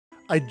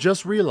I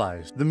just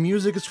realized the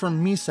music is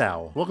from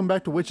Misao. Welcome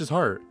back to Witch's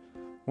Heart.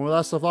 When we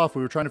last left off,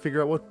 we were trying to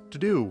figure out what to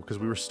do because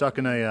we were stuck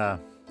in a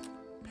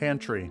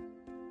pantry.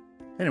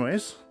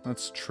 Anyways,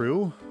 that's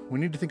true. We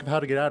need to think of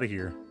how to get out of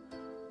here.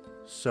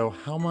 So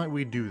how might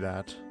we do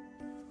that?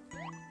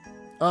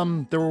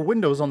 There were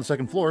windows on the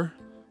second floor.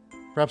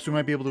 Perhaps we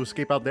might be able to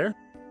escape out there?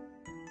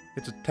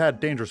 It's a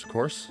tad dangerous, of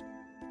course.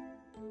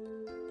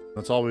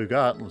 That's all we've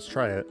got. Let's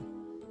try it.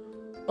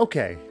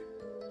 Okay.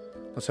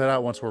 Let's head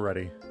out once we're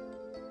ready.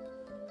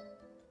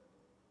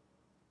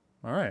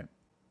 Alright.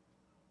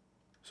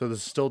 So this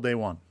is still day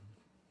one.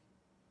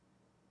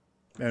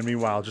 And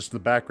meanwhile, just in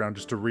the background,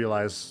 just to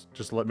realize,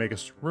 just to make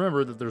us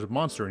remember that there's a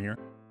monster in here.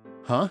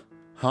 Huh?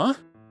 Huh?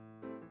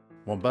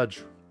 Won't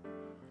budge.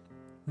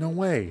 No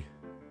way.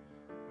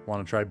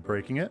 Want to try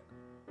breaking it?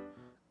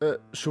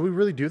 Should we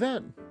really do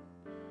that?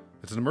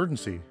 It's an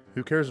emergency.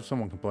 Who cares if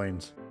someone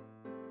complains?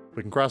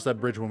 We can cross that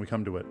bridge when we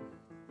come to it.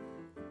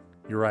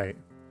 You're right.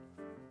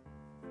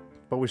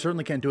 But we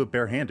certainly can't do it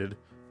barehanded.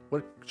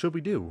 What should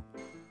we do?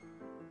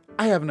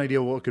 I have an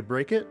idea what could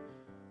break it.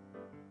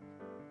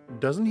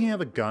 Doesn't he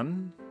have a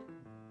gun?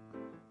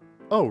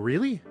 Oh,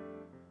 really?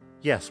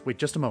 Yes, wait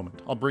just a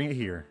moment. I'll bring it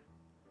here.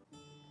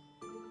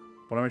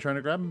 What am I trying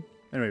to grab?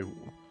 Anyway,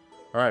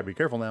 alright, be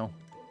careful now.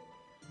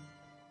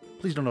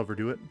 Please don't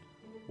overdo it.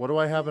 What do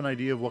I have an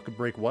idea of what could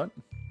break what?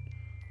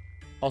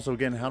 Also,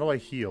 again, how do I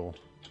heal?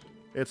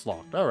 It's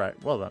locked.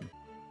 Alright, well then.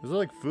 Is there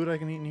like food I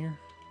can eat in here?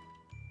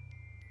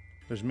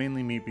 There's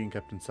mainly meat being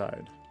kept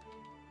inside.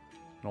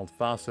 An old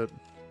faucet.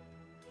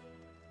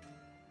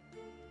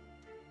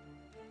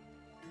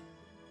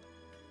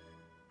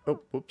 Oh,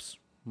 whoops.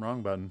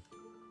 Wrong button.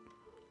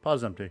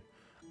 Pause empty.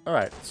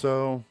 Alright,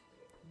 so...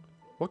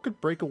 what could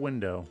break a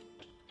window?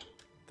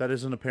 That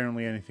isn't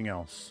apparently anything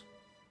else.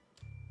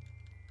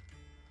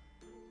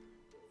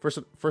 First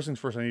things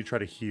first, I need to try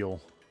to heal.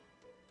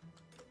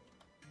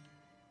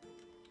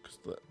 Because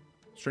the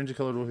strangely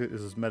colored wood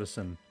is his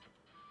medicine.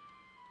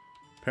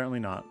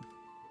 Apparently not.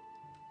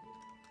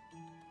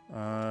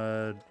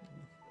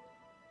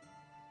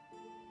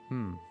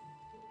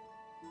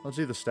 Let's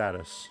see the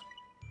status.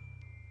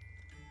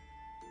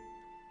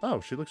 Oh,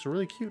 she looks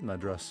really cute in that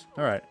dress.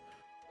 Alright.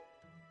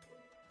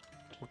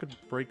 What could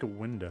break a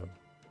window?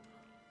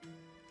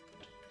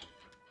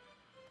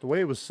 The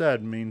way it was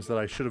said means that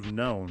I should have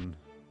known.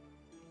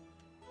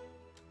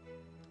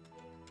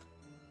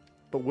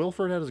 But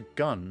Wilford has a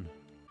gun.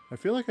 I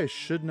feel like I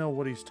should know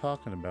what he's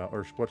talking about,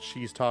 or what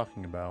she's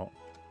talking about.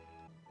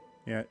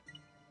 Yeah,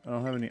 I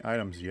don't have any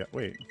items yet.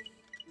 Wait.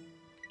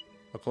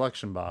 A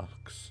collection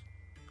box.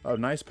 A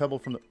nice pebble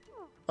from the...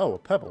 oh, a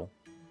pebble.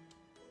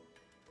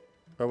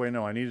 Oh wait,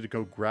 no, I needed to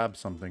go grab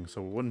something, so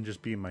it wouldn't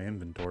just be in my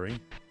inventory.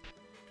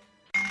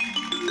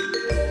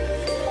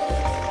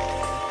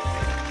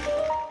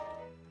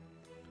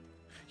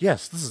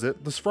 Yes, this is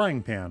it. This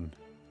frying pan.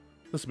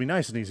 This will be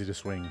nice and easy to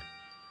swing.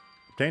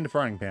 Obtained a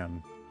frying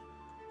pan.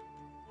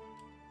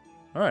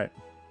 Alright.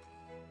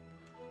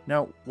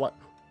 Now, what?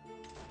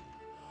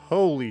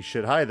 Holy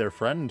shit. Hi there,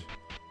 friend.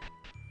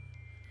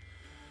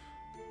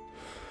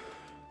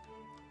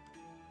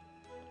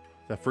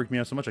 That freaked me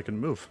out so much I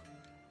couldn't move.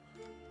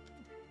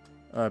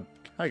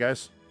 Hi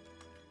guys.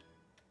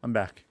 I'm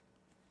back.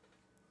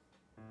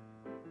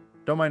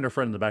 Don't mind our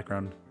friend in the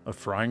background. A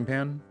frying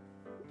pan?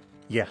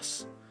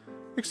 Yes.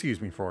 Excuse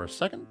me for a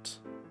second.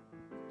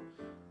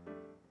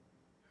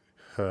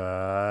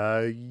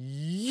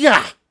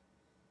 Yeah!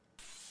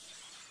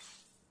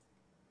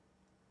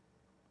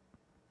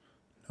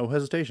 No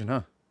hesitation,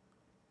 huh?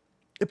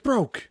 It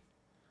broke!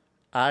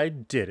 I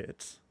did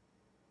it.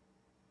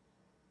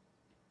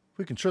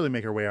 We can surely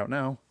make our way out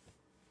now.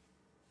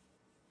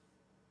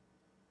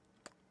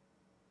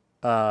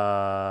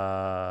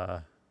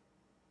 Oh.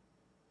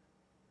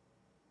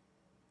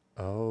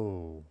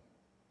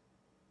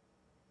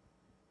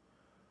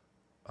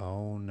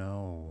 Oh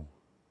no.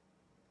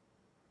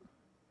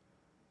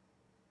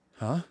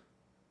 Huh?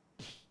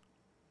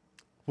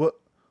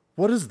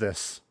 What is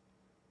this?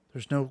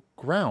 There's no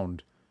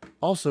ground.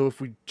 Also, if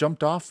we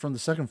jumped off from the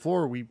second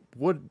floor, we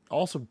would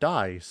also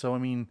die. So, I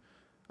mean,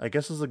 I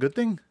guess this is a good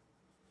thing?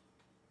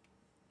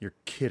 You're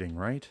kidding,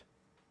 right?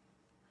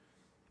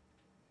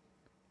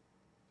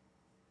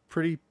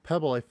 Pretty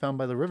pebble I found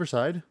by the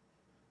riverside.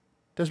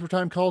 Desperate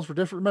time calls for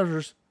desperate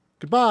measures.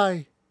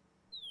 Goodbye!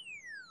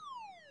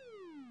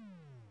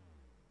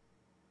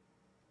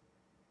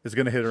 Is it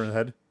gonna hit her in the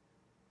head?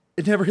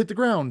 It never hit the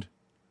ground!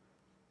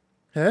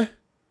 Huh?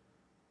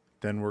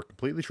 Then we're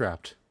completely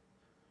trapped.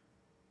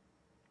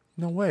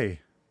 No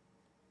way.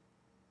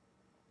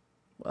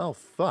 Well,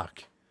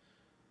 fuck.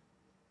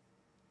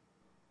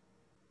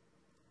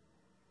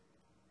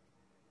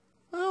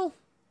 Well.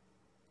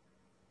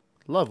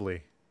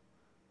 Lovely.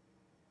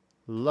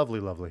 Lovely,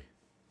 lovely.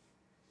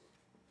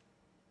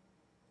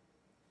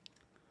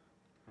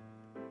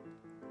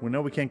 We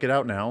know we can't get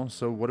out now,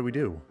 so what do we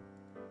do?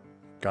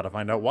 Gotta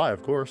find out why,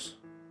 of course.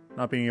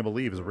 Not being able to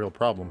leave is a real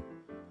problem.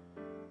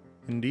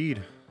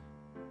 Indeed.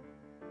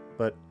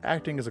 But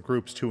acting as a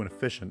group's too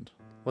inefficient.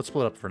 Let's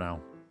split up for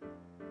now.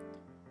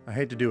 I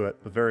hate to do it,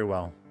 but very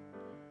well.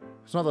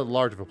 It's not that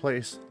large of a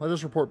place. Let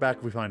us report back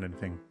if we find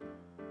anything.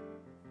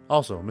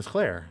 Also, Miss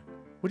Claire,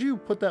 would you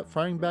put that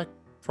frying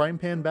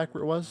pan back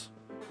where it was?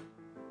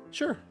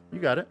 Sure, you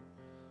got it.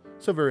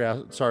 So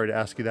very sorry to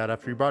ask you that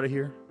after you brought it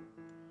here.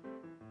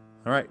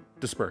 Alright,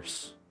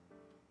 disperse.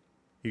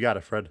 You got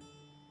it, Fred.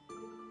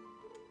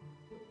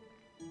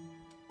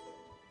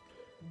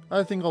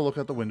 I think I'll look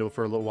out the window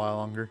for a little while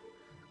longer.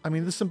 I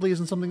mean, this simply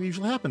isn't something that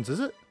usually happens,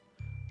 is it?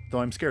 Though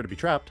I'm scared to be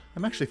trapped,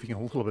 I'm actually feeling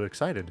a little bit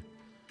excited.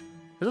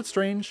 Is that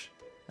strange?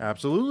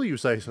 Absolutely, you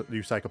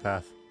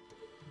psychopath.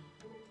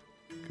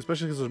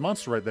 Especially because there's a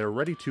monster right there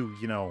ready to,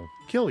 you know,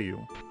 kill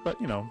you.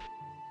 But, you know,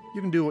 you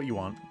can do what you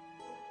want.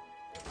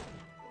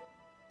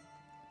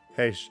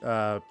 Hey,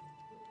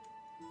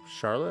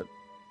 Charlotte?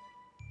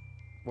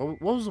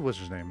 What was the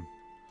witch's name?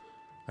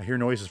 I hear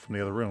noises from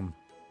the other room.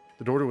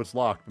 The door to it's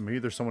locked, but maybe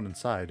there's someone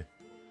inside.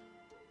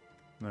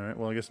 Alright,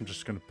 well I guess I'm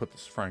just going to put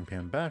this frying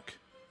pan back.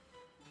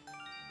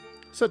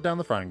 Set down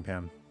the frying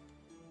pan.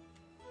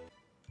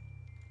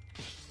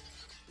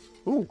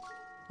 Ooh.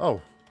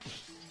 Oh.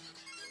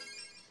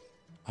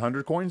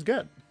 100 coins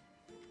get.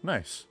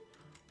 Nice.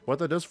 What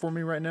that does for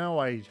me right now,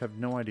 I have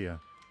no idea.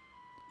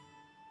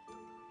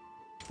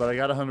 But I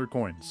got 100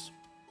 coins.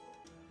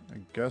 I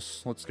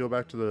guess let's go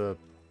back to the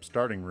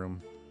starting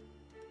room.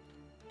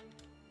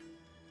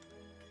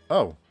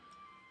 Oh.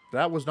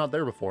 That was not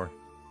there before.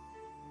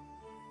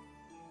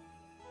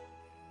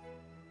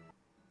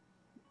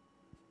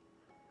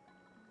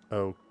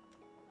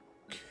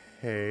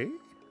 Okay.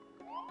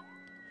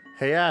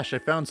 Hey Ashe, I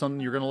found something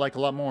you're gonna like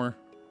a lot more.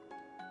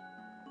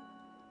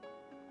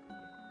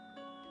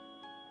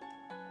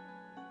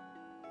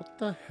 What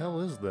the hell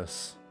is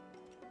this?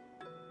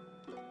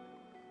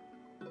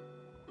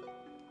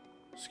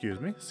 Excuse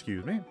me,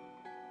 excuse me.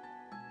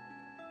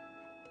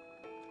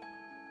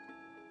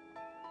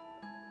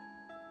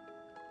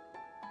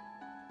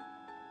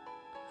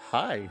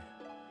 Hi.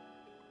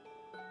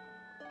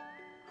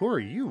 Who are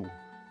you?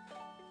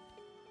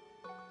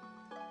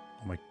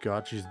 Oh my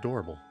god, she's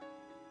adorable.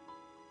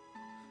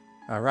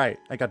 Alright,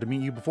 I got to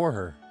meet you before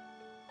her.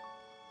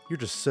 You're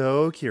just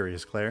so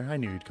curious, Claire. I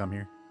knew you'd come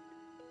here.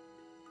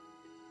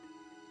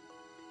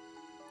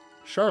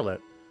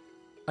 Charlotte.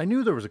 I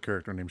knew there was a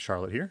character named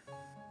Charlotte here.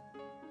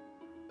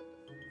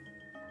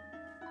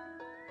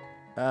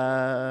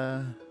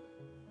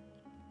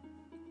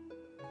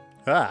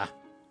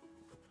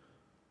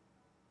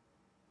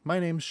 My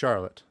name's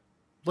Charlotte.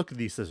 Look at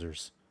these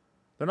scissors.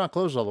 They're not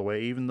closed all the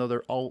way, even though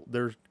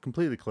they're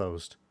completely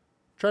closed.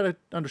 Try to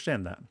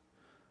understand that.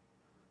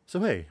 So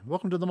hey,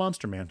 welcome to the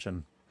Monster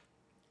Mansion.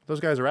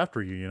 Those guys are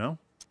after you, you know?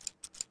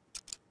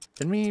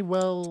 And me,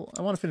 well,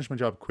 I want to finish my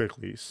job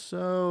quickly,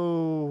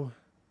 so...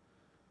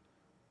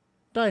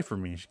 Die for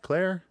me,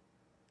 Claire.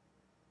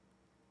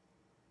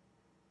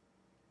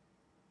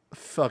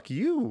 Fuck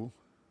you.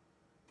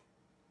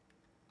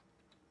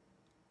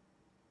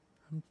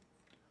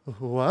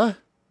 What?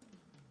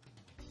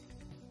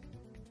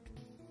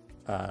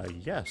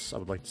 Yes, I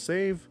would like to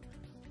save.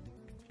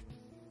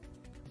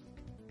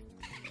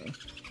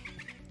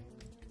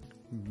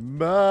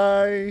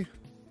 Bye.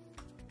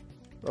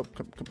 Oh,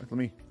 come, let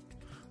me.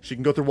 She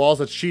can go through walls.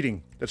 That's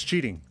cheating. That's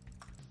cheating.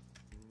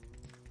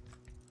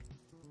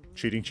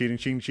 Cheating, cheating,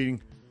 cheating,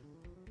 cheating.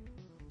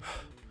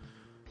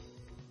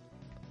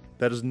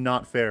 That is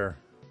not fair.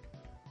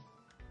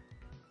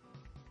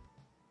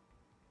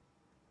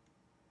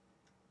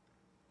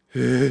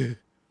 Who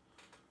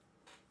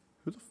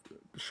the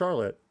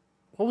Charlotte?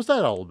 What was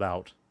that all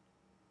about?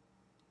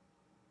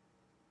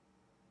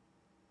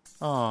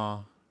 Aw,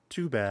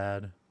 too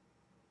bad.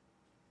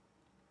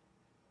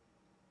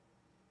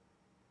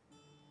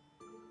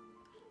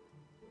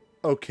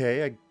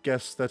 Okay, I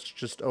guess that's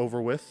just over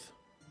with.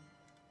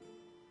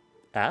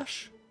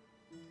 Ashe?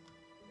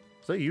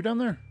 Is that you down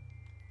there?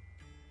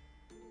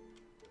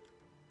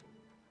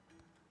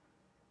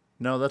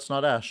 No, that's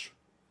not Ashe.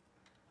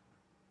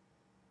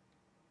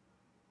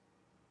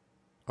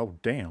 Oh,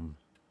 damn.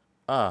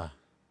 Ah.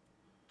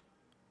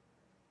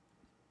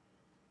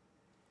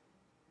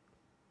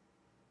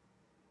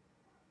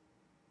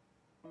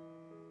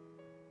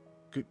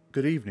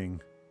 Good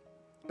evening.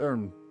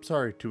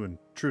 Sorry to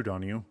intrude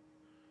on you.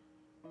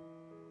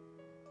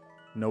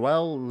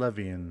 Noelle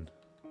Levian.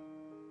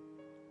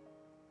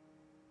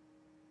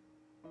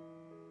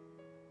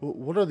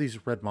 What are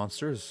these red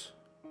monsters?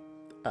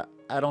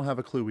 I don't have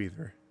a clue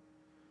either.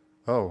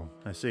 Oh,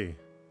 I see.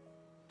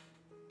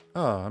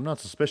 Oh, I'm not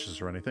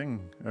suspicious or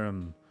anything.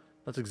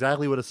 That's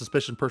exactly what a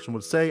suspicious person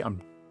would say.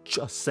 I'm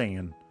just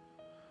saying.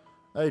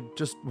 I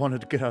just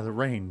wanted to get out of the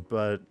rain,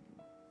 but...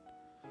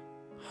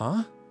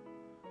 Huh?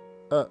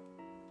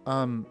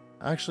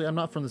 Actually, I'm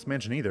not from this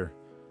mansion either.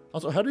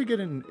 Also, how did he get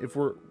in if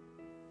we're...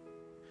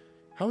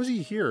 How is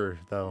he here,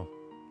 though?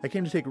 I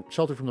came to take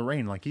shelter from the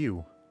rain like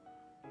you.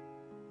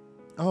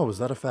 Oh, is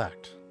that a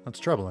fact? That's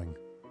troubling.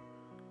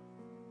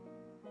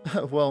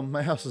 Well,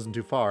 my house isn't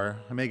too far.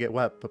 I may get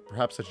wet, but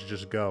perhaps I should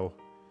just go.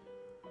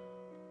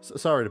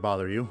 Sorry to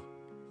bother you.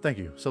 Thank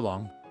you. So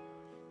long.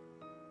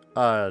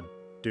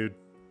 Dude.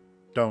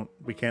 Don't.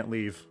 We can't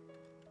leave.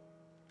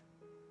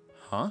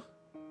 Huh?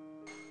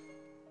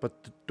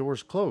 But the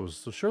door's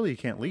closed, so surely you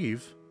can't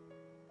leave.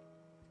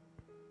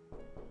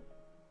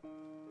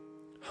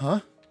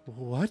 Huh?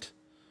 What?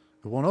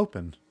 It won't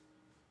open.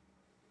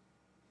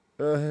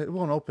 It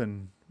won't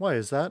open. Why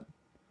is that?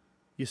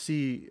 You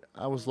see,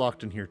 I was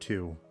locked in here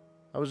too.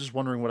 I was just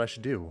wondering what I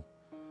should do.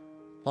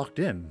 Locked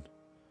in?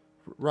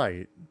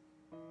 Right.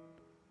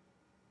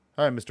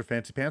 Alright, Mr.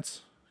 Fancy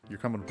Pants. You're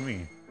coming with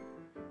me.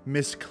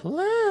 Miss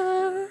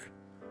Claire!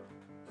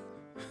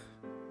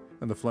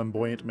 And the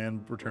flamboyant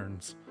man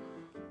returns.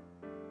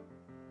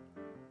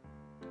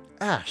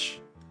 Ashe!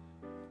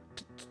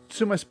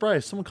 To my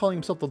surprise, someone calling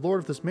himself the Lord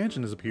of this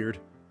mansion has appeared.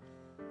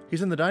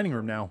 He's in the dining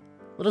room now.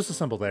 Let us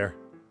assemble there.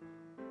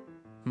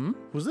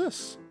 Who's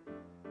this?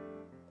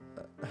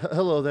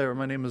 Hello there,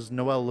 my name is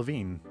Noelle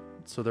Levine.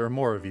 So there are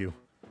more of you.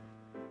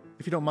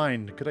 If you don't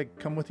mind, could I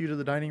come with you to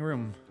the dining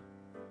room?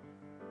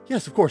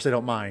 Yes, of course I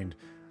don't mind.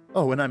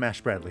 Oh, and I'm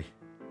Ashe Bradley.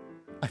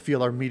 I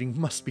feel our meeting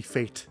must be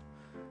fate.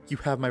 You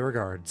have my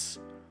regards.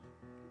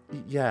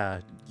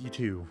 Yeah, you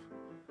too.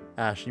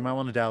 Ashe, you might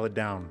want to dial it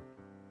down.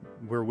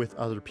 We're with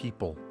other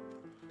people.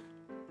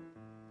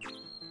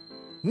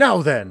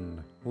 Now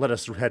then, let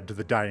us head to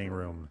the dining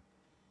room.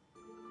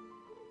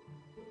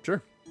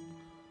 Sure.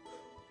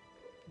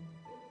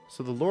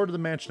 So the Lord of the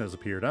Mansion has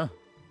appeared, huh?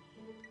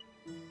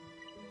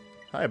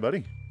 Hi,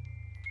 buddy.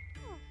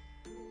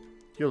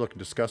 You're looking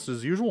disgusted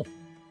as usual.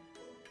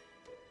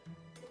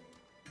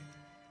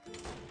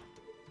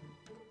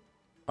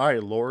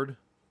 Alright, Lord.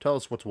 Tell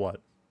us what's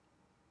what.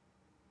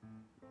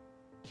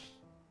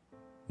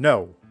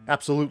 No.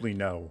 Absolutely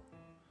no.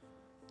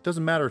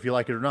 Doesn't matter if you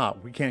like it or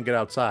not. We can't get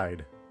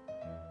outside.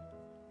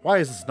 Why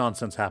is this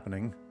nonsense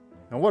happening?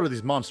 And what are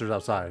these monsters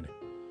outside?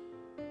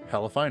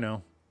 Hell if I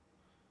know.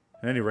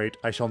 At any rate,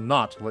 I shall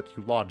not let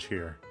you lodge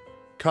here.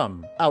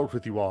 Come, out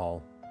with you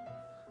all.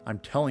 I'm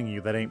telling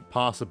you that ain't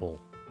possible.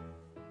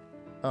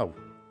 Oh.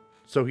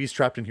 So he's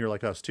trapped in here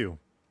like us, too.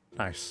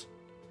 Nice.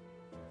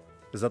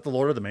 Is that the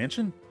Lord of the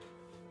Mansion?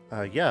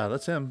 Yeah,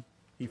 that's him.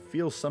 He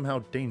feels somehow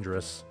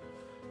dangerous.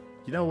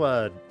 You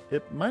know,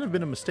 it might have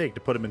been a mistake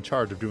to put him in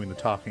charge of doing the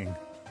talking.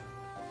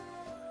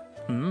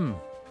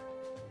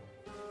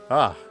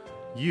 Ah,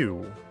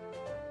 you.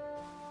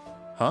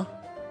 Huh?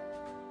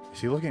 Is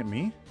he looking at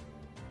me?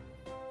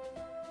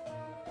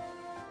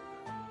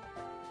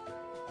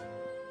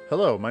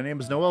 Hello, my name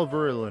is Noelle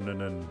Virilin,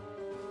 and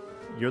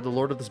you're the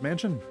Lord of this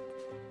mansion?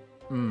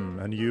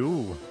 And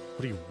you?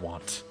 What do you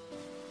want?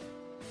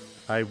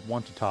 I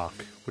want to talk.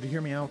 Would you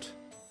hear me out?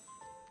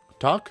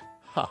 Talk?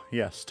 Ha,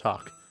 yes,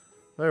 talk.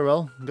 Very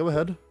well, go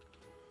ahead.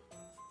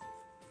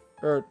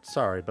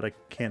 Sorry, but I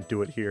can't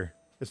do it here.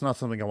 It's not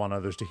something I want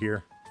others to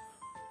hear.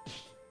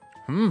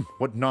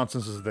 What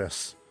nonsense is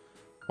this?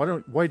 What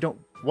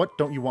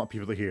don't you want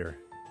people to hear?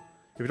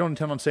 If you don't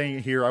intend on saying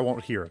it here, I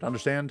won't hear it,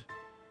 understand?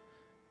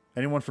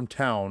 Anyone from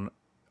town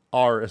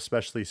are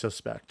especially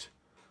suspect.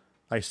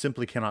 I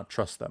simply cannot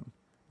trust them.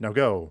 Now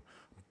go.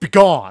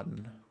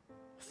 Begone!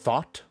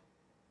 Thought?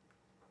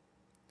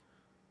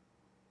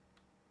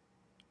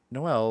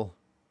 Noelle.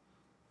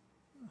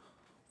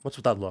 What's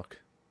with that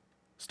look?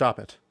 Stop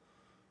it.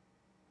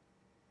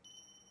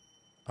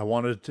 I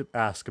wanted to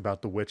ask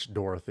about the witch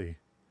Dorothy.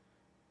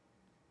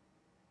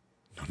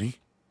 Nani?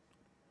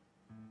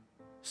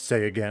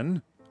 Say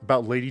again?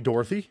 About Lady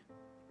Dorothy?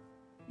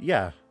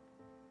 Yeah.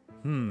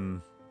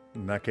 In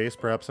that case,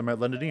 perhaps I might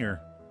lend an ear.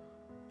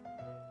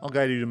 I'll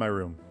guide you to my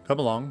room. Come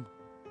along.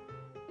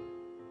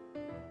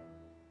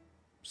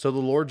 So the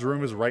Lord's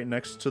room is right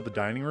next to the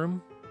dining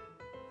room?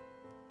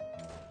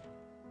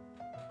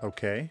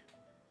 Okay.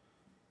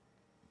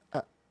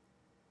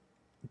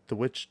 The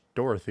witch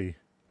Dorothy.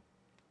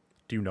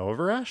 Do you know of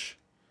her, Ashe?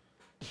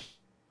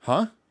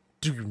 Huh?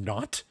 Do you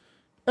not?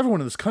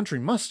 Everyone in this country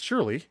must,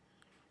 surely.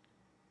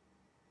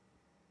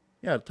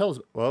 Yeah, tell us.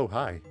 Oh,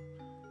 hi.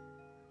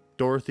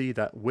 Dorothy,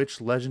 that witch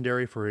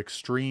legendary for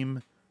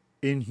extreme,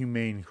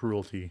 inhumane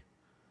cruelty.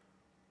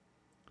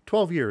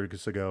 12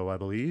 years ago, I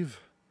believe,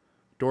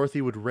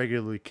 Dorothy would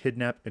regularly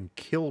kidnap and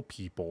kill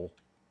people.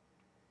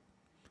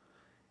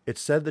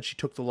 It's said that she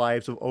took the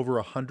lives of over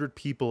 100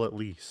 people at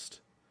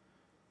least.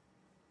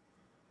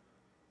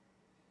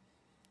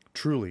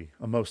 Truly,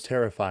 a most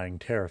terrifying,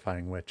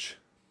 terrifying witch.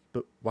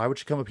 But why would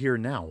she come up here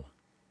now?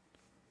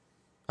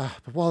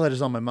 But while that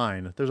is on my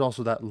mind, there's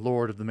also that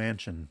Lord of the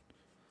Mansion.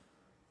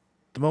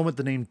 The moment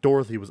the name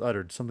Dorothy was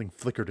uttered, something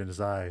flickered in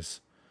his eyes.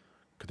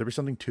 Could there be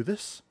something to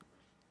this?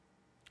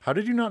 How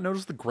did you not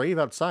notice the grave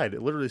outside?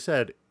 It literally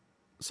said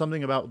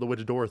something about the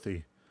witch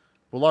Dorothy.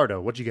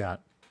 Willardo, what you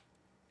got?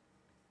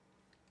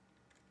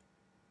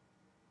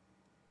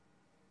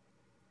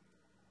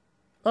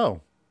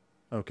 Oh,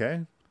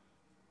 okay.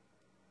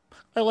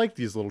 I like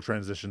these little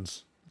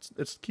transitions.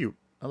 It's cute.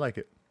 I like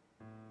it.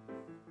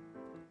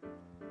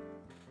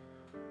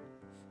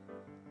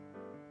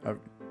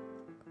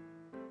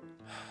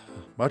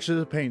 Much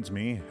as it pains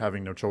me,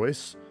 having no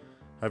choice,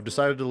 I've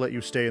decided to let you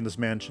stay in this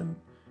mansion,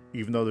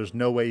 even though there's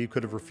no way you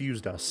could have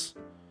refused us.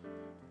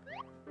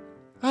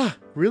 Ah,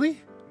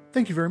 really?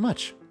 Thank you very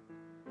much.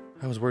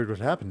 I was worried what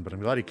happened, but I'm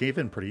glad he gave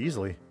in pretty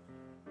easily.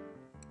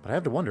 But I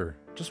have to wonder,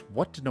 just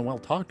what did Noelle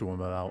talk to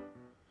him about?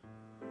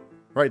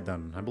 Right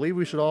then, I believe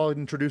we should all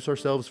introduce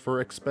ourselves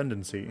for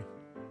expendency.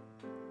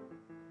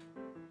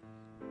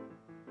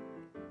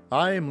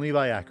 I am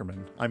Levi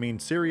Ackerman. I mean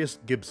Sirius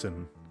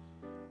Gibson,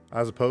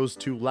 as opposed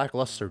to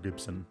lackluster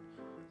Gibson,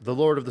 the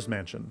lord of this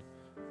mansion.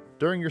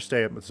 During your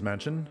stay at this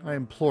mansion, I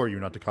implore you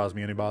not to cause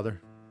me any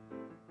bother.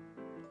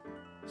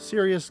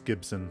 Sirius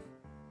Gibson.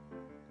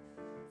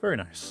 Very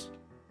nice.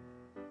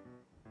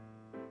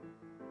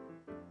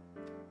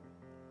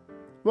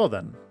 Well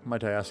then,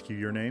 might I ask you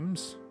your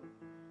names?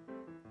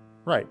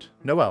 Right,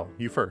 Noelle,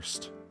 you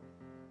first.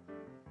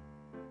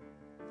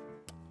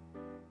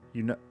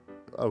 You know...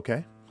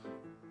 okay.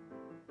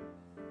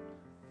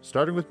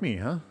 Starting with me,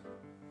 huh?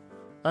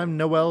 I'm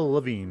Noelle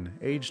Levine,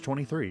 age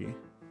 23.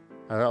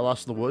 I got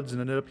lost in the woods and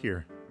ended up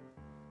here.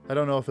 I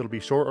don't know if it'll be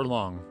short or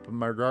long, but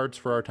my regards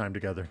for our time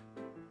together.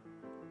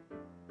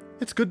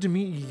 It's good to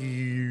meet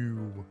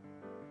you.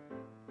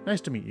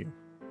 Nice to meet you.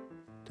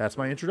 That's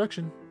my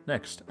introduction.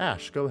 Next,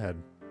 Ashe, go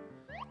ahead.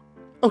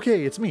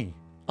 Okay, it's me.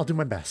 I'll do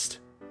my best.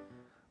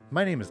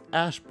 My name is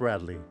Ashe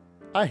Bradley.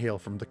 I hail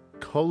from the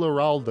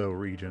Colorado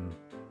region.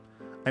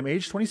 I'm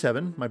age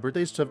 27, my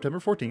birthday is September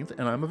 14th,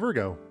 and I'm a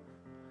Virgo.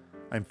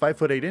 I'm 5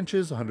 foot 8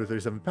 inches,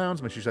 137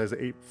 pounds, my shoe size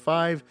is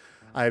 8'5".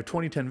 I have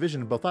 20/10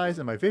 vision in both eyes,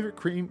 and my favorite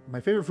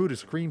food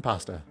is cream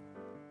pasta.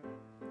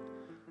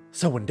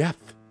 So in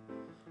depth.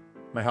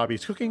 My hobby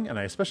is cooking, and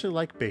I especially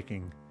like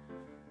baking.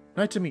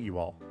 Nice to meet you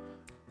all.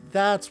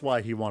 That's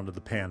why he wanted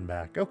the pan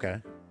back.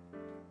 Okay.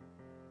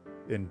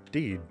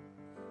 Indeed.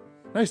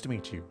 Nice to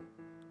meet you.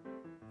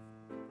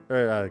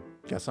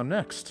 Guess I'm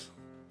next.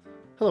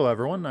 Hello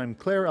everyone, I'm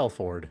Claire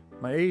Elford.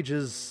 My age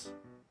is...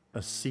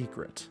 a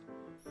secret.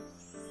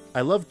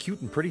 I love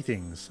cute and pretty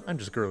things. I'm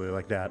just girly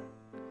like that.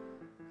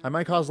 I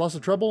might cause lots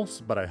of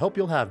troubles, but I hope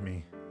you'll have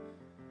me.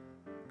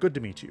 Good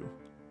to meet you.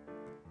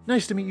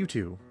 Nice to meet you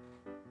too.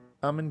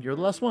 And you're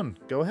the last one.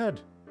 Go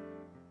ahead.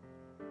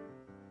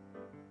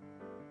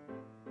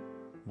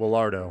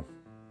 Willardo.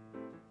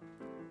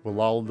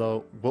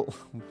 Willardo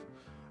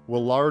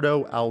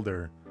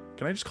Alder.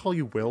 Can I just call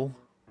you Will?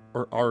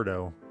 Or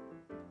Ardo?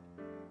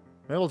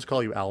 Maybe I'll just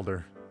call you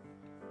Alder.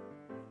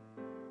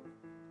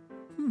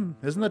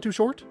 Isn't that too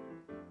short?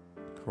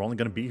 We're only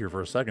going to be here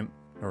for a second.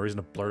 No reason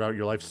to blurt out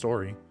your life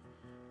story.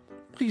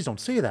 Please don't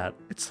say that.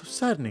 It's so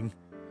saddening.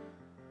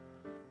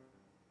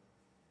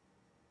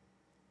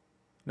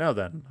 Now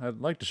then,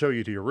 I'd like to show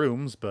you to your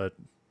rooms, but...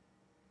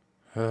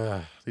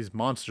 these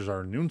monsters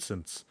are a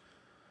nuisance.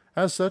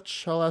 As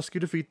such, I'll ask you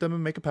to defeat them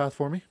and make a path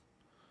for me.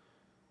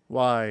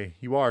 Why,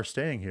 you are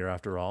staying here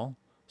after all,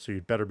 so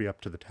you'd better be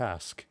up to the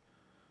task.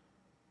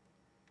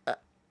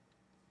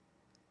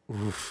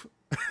 Oof.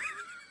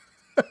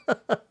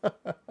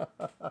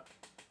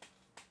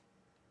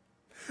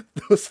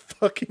 Those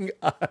fucking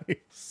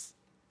eyes.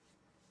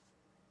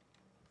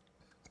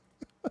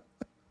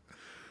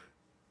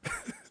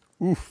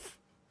 Oof.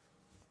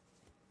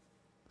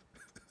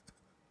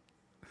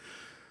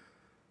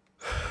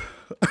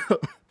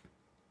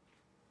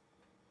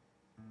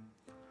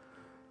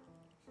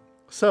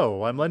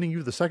 So, I'm lending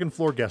you the second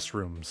floor guest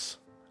rooms.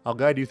 I'll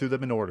guide you through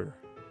them in order.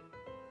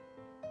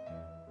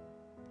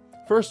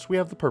 First, we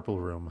have the purple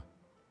room.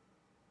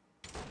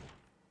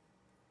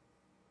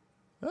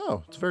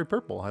 Oh, it's very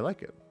purple. I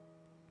like it.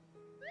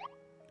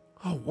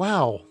 Oh,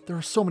 wow. There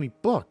are so many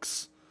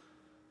books.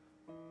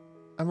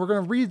 And we're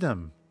going to read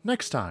them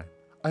next time.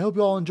 I hope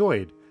you all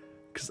enjoyed,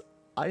 because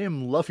I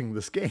am loving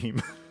this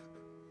game.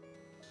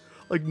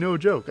 Like, no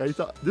joke. I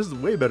thought this is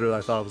way better than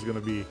I thought it was going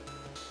to be.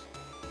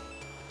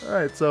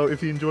 Alright, so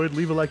if you enjoyed,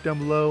 leave a like down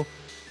below,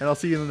 and I'll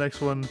see you in the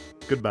next one.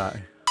 Goodbye.